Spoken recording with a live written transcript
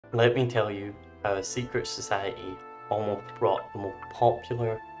Let me tell you how a secret society almost brought the most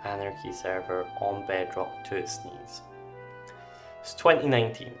popular anarchy server on Bedrock to its knees. It's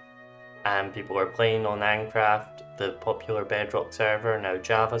 2019 and people are playing on Minecraft, the popular Bedrock server, now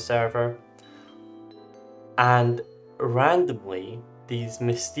Java server, and randomly these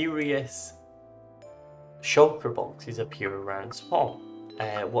mysterious shulker boxes appear around spawn.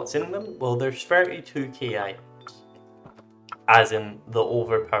 What's in them? Well, there's 32k items, as in the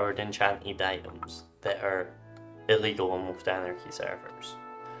overpowered enchanted items that are illegal on most anarchy servers,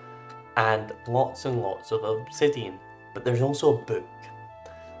 and lots of obsidian. But there's also a book.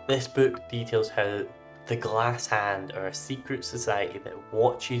 This book details how the Glasshand are a secret society that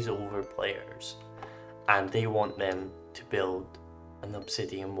watches over players, and they want them to build an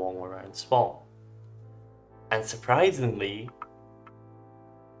obsidian wall around spawn. And surprisingly,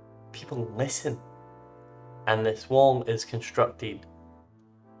 people listen, and this wall is constructed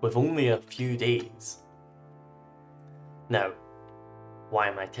with only a few days. Now, why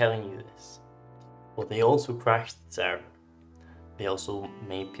am I telling you this? Well, they also crashed the server. They also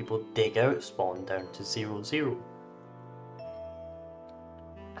made people dig out spawn down to 0.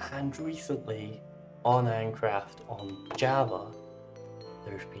 And recently, on Minecraft, on Java,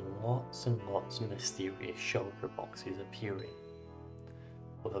 there's been lots and lots of mysterious shulker boxes appearing,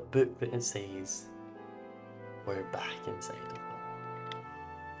 with a book that says, "We're back inside of them."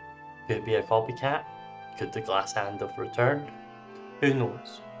 Could it be a copycat? Could the Glasshand have returned? Who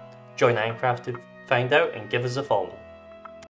knows? Join Minecraft to find out and give us a follow.